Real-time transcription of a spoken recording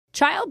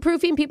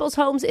Childproofing people's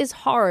homes is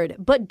hard,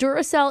 but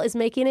Duracell is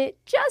making it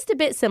just a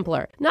bit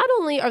simpler. Not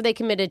only are they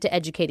committed to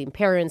educating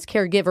parents,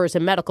 caregivers,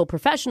 and medical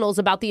professionals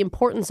about the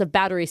importance of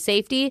battery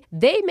safety,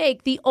 they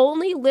make the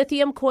only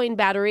lithium coin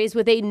batteries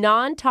with a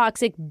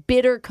non-toxic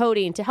bitter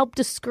coating to help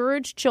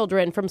discourage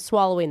children from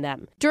swallowing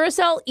them.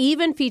 Duracell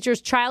even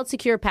features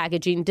child-secure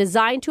packaging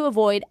designed to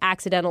avoid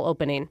accidental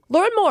opening.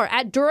 Learn more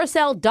at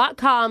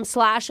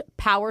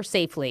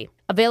Duracell.com/powersafely.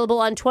 Available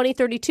on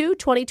 2032,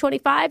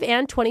 2025,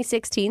 and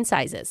 2016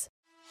 sizes.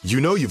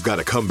 You know you've got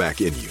a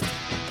comeback in you.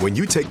 When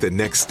you take the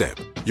next step,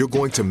 you're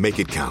going to make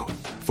it count.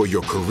 For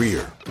your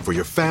career, for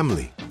your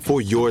family, for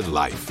your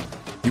life.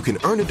 You can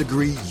earn a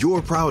degree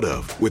you're proud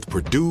of with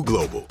Purdue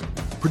Global.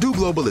 Purdue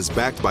Global is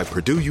backed by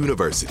Purdue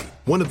University,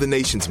 one of the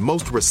nation's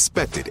most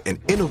respected and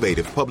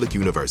innovative public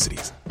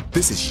universities.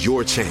 This is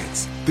your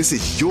chance. This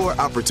is your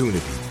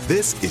opportunity.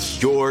 This is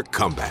your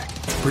comeback.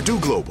 Purdue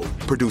Global,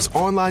 Purdue's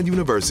online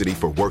university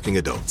for working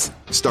adults.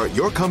 Start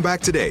your comeback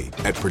today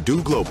at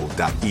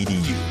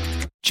purdueglobal.edu.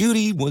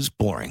 Judy was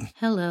boring.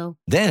 Hello.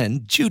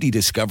 Then Judy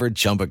discovered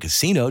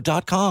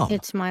ChumbaCasino.com.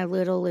 It's my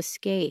little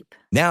escape.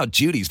 Now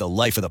Judy's the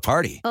life of the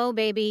party. Oh,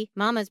 baby,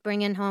 mama's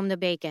bringing home the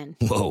bacon.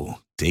 Whoa,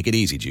 take it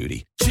easy,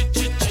 Judy.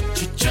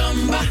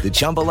 The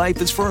Chumba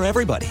life is for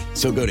everybody.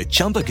 So go to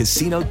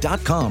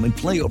ChumbaCasino.com and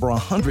play over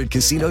 100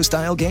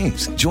 casino-style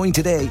games. Join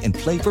today and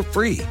play for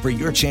free for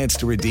your chance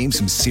to redeem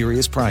some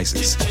serious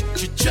prizes.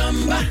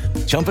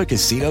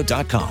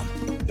 ChumbaCasino.com.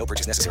 No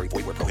purchase necessary.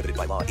 Void where prohibited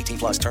by law. 18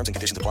 plus terms and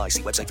conditions apply.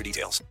 See website for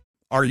details.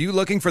 Are you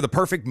looking for the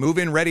perfect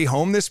move-in ready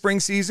home this spring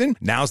season?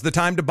 Now's the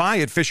time to buy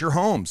at Fisher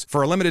Homes.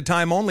 For a limited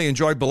time only,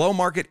 enjoy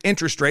below-market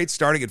interest rates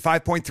starting at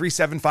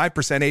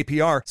 5.375%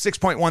 APR,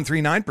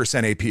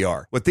 6.139%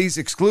 APR. With these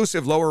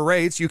exclusive lower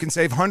rates, you can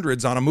save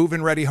hundreds on a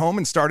move-in ready home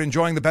and start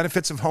enjoying the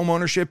benefits of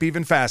homeownership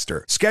even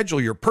faster.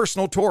 Schedule your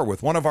personal tour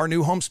with one of our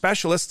new home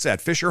specialists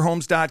at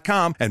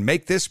FisherHomes.com and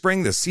make this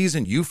spring the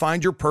season you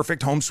find your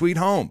perfect home sweet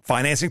home.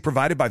 Financing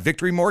provided by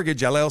Victory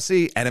Mortgage,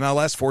 LLC,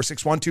 NMLS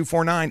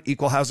 461249,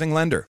 Equal Housing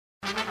Lender.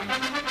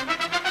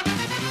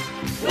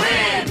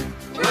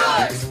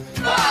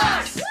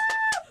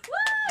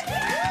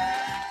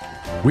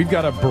 We've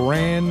got a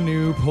brand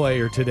new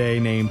player today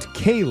named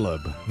Caleb,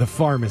 the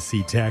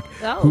pharmacy tech,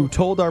 who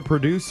told our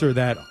producer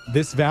that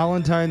this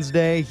Valentine's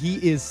Day he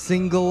is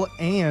single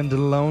and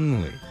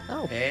lonely.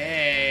 Oh.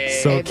 Hey.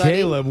 So, Hey, buddy.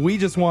 Caleb, we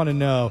just want to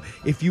know,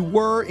 if you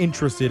were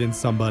interested in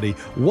somebody,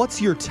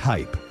 what's your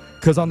type?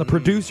 Because on the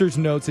producer's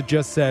notes, it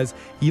just says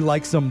he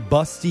likes them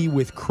busty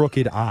with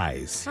crooked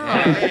eyes.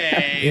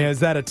 Hey. Is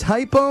that a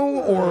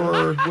typo,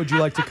 or would you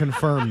like to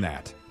confirm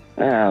that?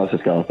 Yeah, let's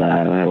just go with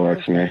that. That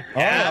works for me.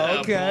 Oh,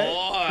 okay.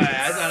 Boy,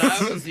 I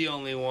thought I was the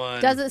only one.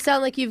 Doesn't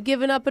sound like you've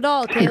given up at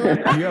all, Caleb.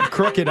 You have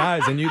crooked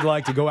eyes and you'd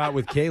like to go out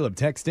with Caleb,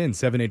 text in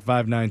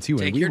 78592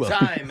 and Take we your will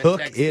time and hook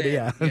text it. in.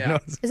 Yeah. Yeah.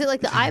 Is it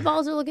like the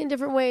eyeballs are looking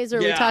different ways, or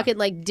are we Yeah. talking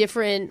like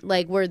different,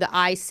 like where the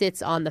eye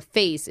sits on the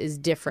face is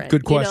different?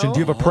 Good question. You Do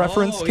know? you have a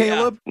preference, Oh, yeah.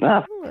 Caleb?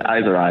 Nah,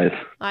 eyes are eyes.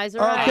 Eyes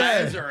are eyes.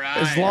 Okay. Eyes are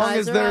As eyes. long Eyes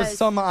as are there's eyes.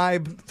 some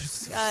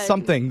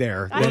something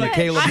there, then I-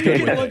 Caleb's I good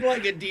can with look it.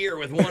 like a deer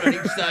with one on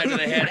each side of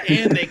the head,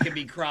 and they can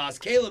be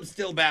crossed. Caleb's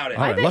still about it.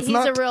 All I right, bet let's he's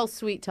not- a real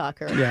sweet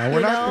talker. Yeah, we're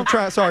you not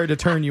know? sorry to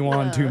turn you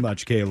on too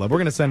much, Caleb. We're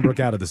going to send Brooke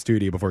out of the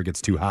studio before it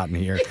gets too hot in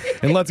here.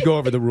 And let's go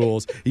over the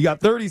rules. You got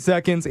 30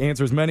 seconds,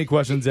 answer as many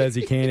questions as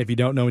you can. If you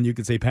don't know, and you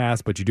can say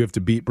pass, but you do have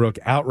to beat Brooke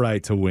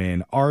outright to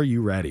win. Are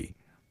you ready?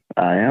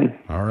 I am.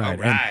 All right.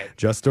 All right. And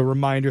just a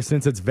reminder,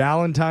 since it's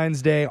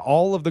Valentine's Day,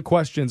 all of the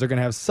questions are going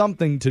to have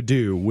something to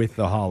do with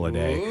the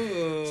holiday.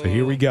 So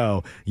here we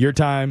go. Your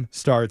time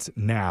starts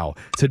now.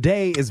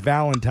 Today is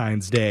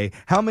Valentine's Day.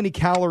 How many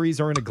calories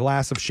are in a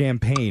glass of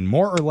champagne?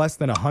 More or less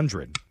than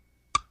 100?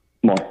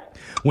 More.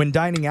 When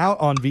dining out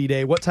on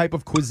V-Day, what type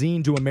of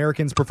cuisine do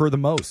Americans prefer the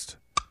most?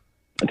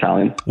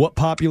 Italian. What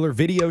popular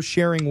video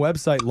sharing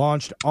website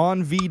launched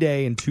on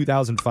V-Day in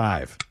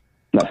 2005?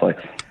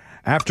 Netflix.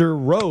 After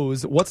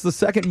rose, what's the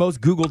second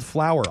most Googled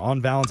flower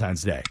on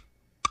Valentine's Day?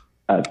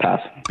 Pass.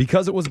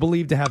 Because it was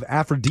believed to have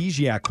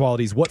aphrodisiac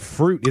qualities, what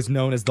fruit is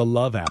known as the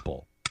love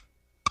apple?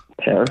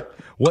 Pear.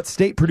 What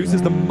state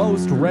produces the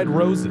most red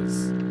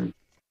roses?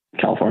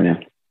 California.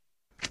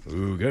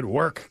 Ooh, good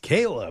work,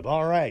 Caleb.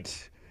 All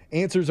right.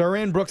 Answers are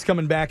in. Brooke's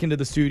coming back into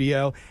the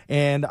studio,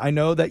 and I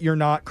know that you're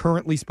not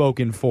currently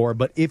spoken for,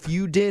 but if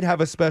you did have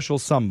a special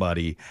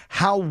somebody,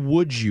 how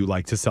would you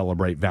like to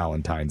celebrate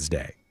Valentine's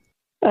Day?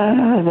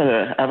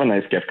 I have a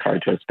nice gift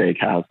card to a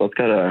steakhouse. Let's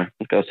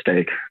go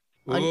steak.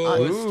 Ooh,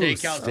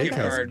 steakhouse gift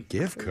card.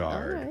 Gift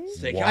card. All right.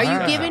 Steakhouse. Are you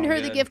Wow. giving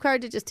her the Good. gift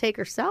card to just take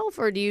herself,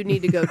 or do you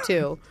need to go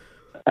too?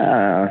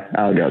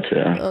 I'll go too.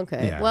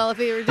 Okay. Yeah. Well, if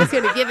you were just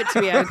going to give it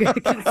to me, I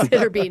would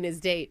consider being his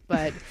date.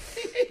 But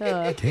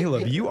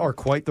Caleb, you are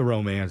quite the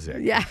romantic.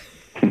 yeah.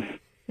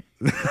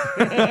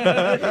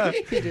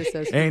 He just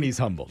says, And he's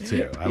humble,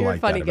 too. I you're like a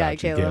funny that guy,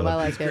 about you, Caleb. I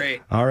like it.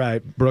 Great. All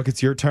right, Brooke,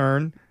 it's your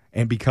turn.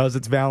 And because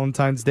it's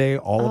Valentine's Day,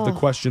 all of the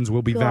questions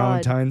will be God.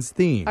 Valentine's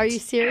themed. Are you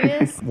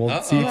serious?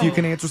 We'll see if you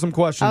can answer some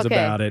questions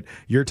about it.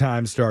 Your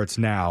time starts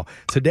now.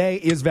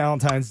 Today is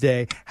Valentine's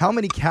Day. How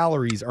many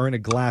calories are in a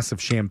glass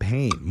of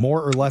champagne?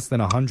 More or less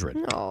than 100?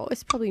 No,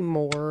 it's probably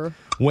more.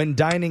 When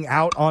dining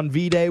out on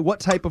V-Day, what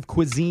type of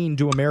cuisine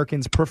do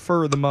Americans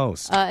prefer the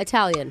most?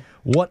 Italian.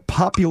 What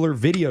popular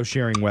video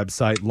sharing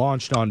website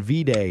launched on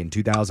V-Day in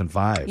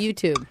 2005?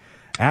 YouTube.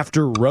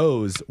 After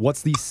rose,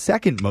 what's the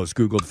second most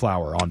Googled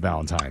flower on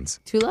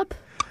Valentine's? Tulip.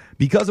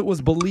 Because it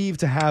was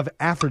believed to have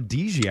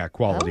aphrodisiac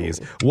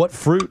qualities, what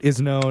fruit is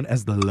known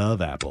as the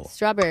love apple?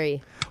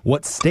 Strawberry.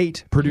 What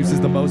state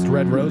produces the most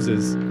red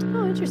roses?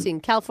 Oh, interesting.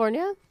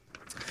 California?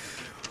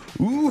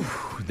 Ooh,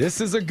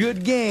 this is a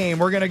good game.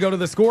 We're going to go to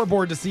the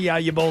scoreboard to see how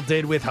you both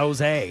did with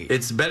Jose.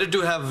 It's better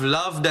to have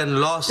loved and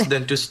lost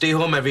than to stay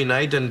home every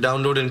night and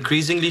download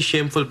increasingly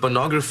shameful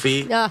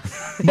pornography.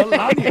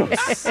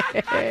 Bolaños.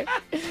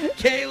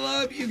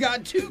 Caleb, you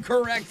got 2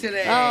 correct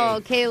today.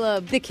 Oh,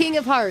 Caleb, the king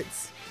of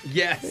hearts.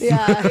 Yes.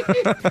 Yeah.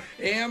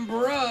 And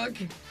Brooke,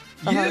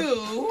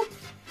 you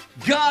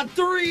got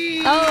 3.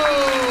 Queen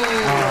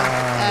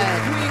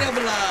of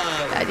Love.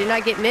 You're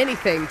not getting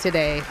anything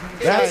today.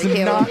 That's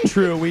Sorry, not Caleb.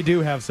 true. We do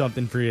have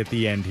something for you at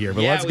the end here,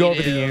 but Yeah, let's go we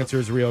over the do.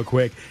 answers real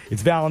quick.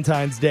 It's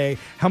Valentine's Day.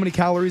 How many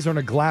calories are in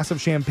a glass of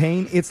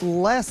champagne? It's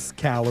less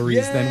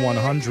calories than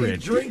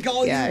 100. Drink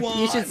all Yeah, you want.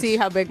 you should see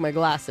how big my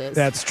glass is.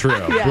 That's true.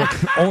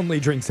 Brooke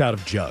only drinks out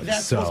of jugs.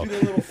 That's so. supposed to be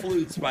the little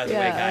flutes, by the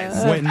way,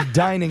 guys. When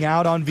dining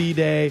out on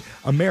V-Day,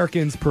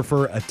 Americans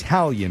prefer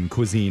Italian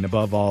cuisine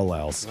above all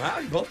else. Wow,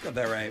 you both got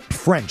that right.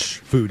 French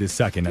food is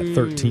second at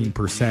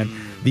 13%.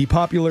 The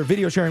popular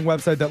video sharing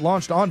website that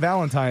launched on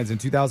Valentine's in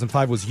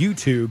 2005 was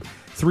YouTube.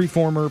 3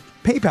 former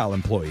PayPal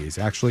employees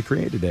actually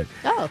created it.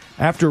 Oh.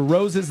 After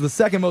roses, the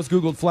second most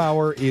Googled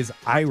flower is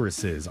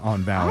irises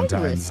on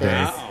Valentine's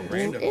Day. Wow,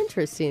 random.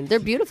 Interesting. They're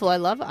beautiful. I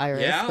love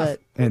iris, Yeah.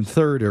 but And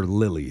third are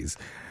lilies.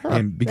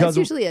 And because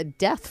that's usually a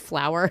death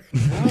flower.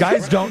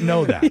 guys don't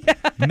know that.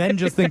 Men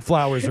just think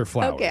flowers are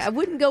flowers. Okay, I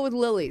wouldn't go with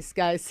lilies,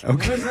 guys.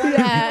 Okay.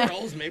 Yeah.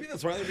 Girls, maybe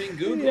that's why they're being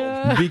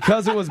Googled.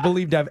 Because it was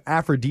believed to have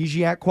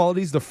aphrodisiac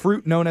qualities, the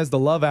fruit known as the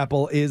love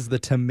apple is the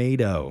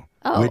tomato.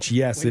 Oh. Which,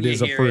 yes, When it you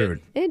is a hear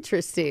fruit.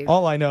 Interesting.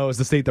 All I know is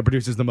the state that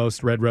produces the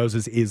most red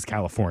roses is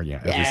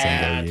California every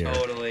single year.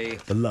 Totally.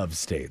 The love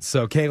state.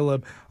 So,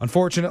 Caleb,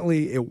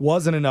 unfortunately, it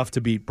wasn't enough to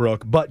beat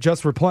Brooke, but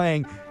just for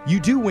playing, you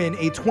do win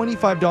a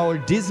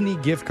 $25 Disney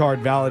gift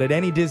card valid at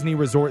any Disney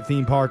resort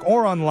theme park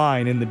or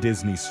online in the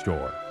Disney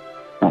store.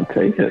 I'll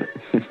take it.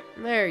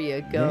 There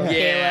you go,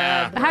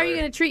 Yeah. Caleb. How are you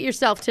going to treat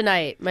yourself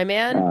tonight, my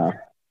man?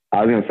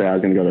 I was going to say I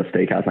was going to go to a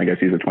steakhouse and I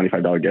guess use a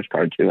 $25 gift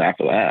card too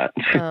after that.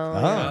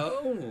 Oh.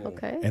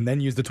 Okay. And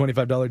then use the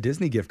 $25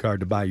 Disney gift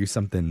card to buy you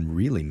something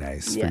really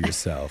nice for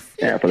yourself.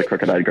 Yeah, for the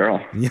crooked-eyed girl.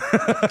 Okay.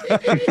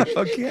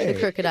 The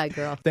crooked-eyed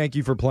girl. Thank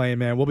you for playing,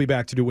 man. We'll be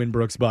back to do Win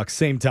Brooks Bucks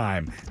same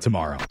time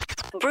tomorrow.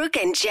 Brooke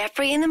and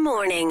Jeffrey in the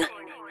morning.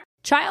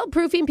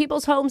 Childproofing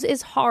people's homes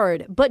is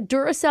hard, but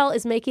Duracell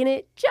is making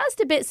it just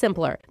a bit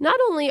simpler. Not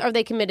only are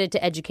they committed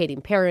to educating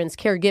parents,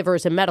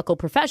 caregivers, and medical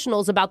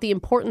professionals about the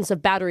importance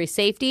of battery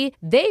safety,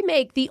 they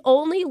make the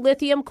only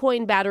lithium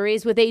coin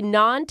batteries with a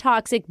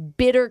non-toxic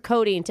bitter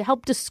coating to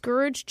help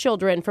discourage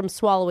children from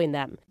swallowing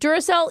them.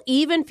 Duracell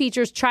even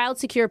features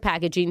child-secure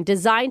packaging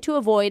designed to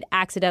avoid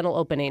accidental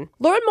opening.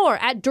 Learn more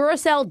at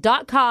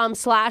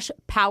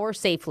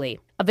Duracell.com/powersafely.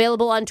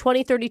 Available on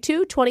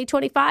 2032,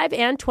 2025,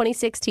 and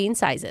 2016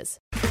 sizes.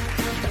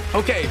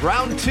 Okay,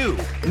 round 2.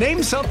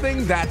 Name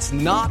something that's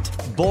not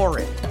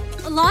boring.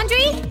 A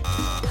laundry?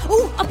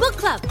 Ooh, a book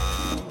club.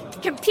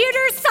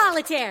 Computer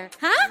solitaire,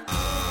 huh?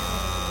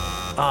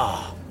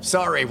 Ah,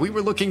 sorry, we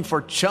were looking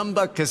for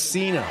Chumba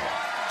Casino.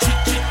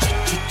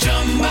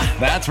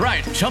 That's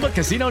right,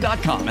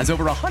 ChumbaCasino.com has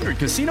over 100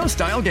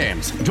 casino-style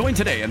games. Join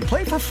today and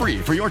play for free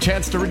for your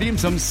chance to redeem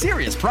some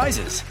serious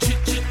prizes.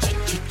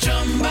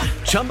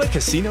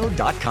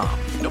 ChumbaCasino.com.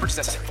 No purchase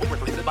necessary. Void where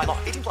prohibited by law.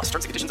 18+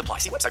 terms and conditions apply.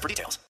 See website for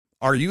details.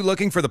 Are you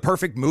looking for the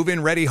perfect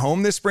move-in ready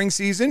home this spring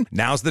season?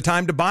 Now's the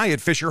time to buy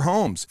at Fisher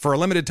Homes. For a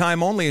limited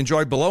time only,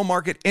 enjoy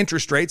below-market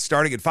interest rates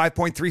starting at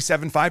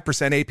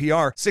 5.375%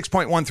 APR,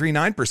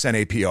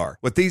 6.139% APR.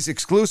 With these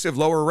exclusive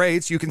lower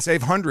rates, you can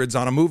save hundreds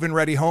on a move-in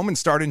ready home and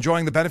start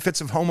enjoying the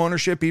benefits of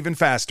homeownership even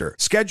faster.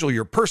 Schedule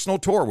your personal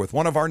tour with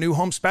one of our new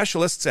home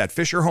specialists at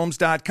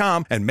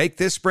FisherHomes.com and make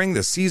this spring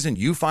the season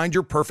you find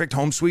your perfect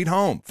home sweet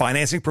home.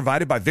 Financing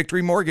provided by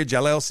Victory Mortgage,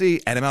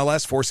 LLC,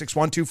 NMLS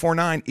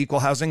 461249,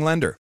 Equal Housing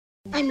Lender.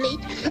 I'm late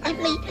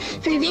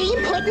for a very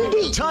important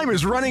date. Time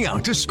is running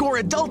out to score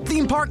adult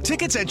theme park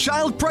tickets at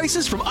child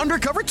prices from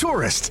Undercover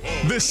Tourist.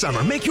 This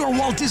summer, make your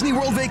Walt Disney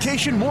World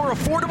vacation more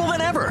affordable than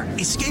ever.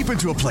 Escape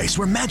into a place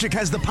where magic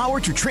has the power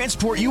to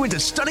transport you into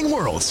stunning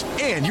worlds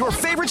and your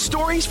favorite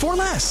stories for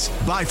less.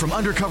 Buy from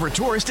Undercover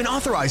Tourist, an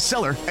authorized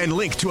seller, and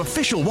link to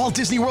official Walt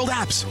Disney World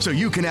apps so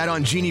you can add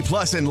on Genie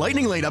Plus and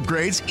Lightning Lane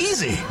upgrades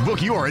easy.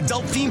 Book your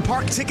adult theme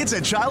park tickets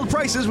at child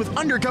prices with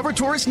Undercover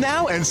Tourist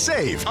now and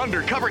save.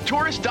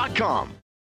 UndercoverTourist.com.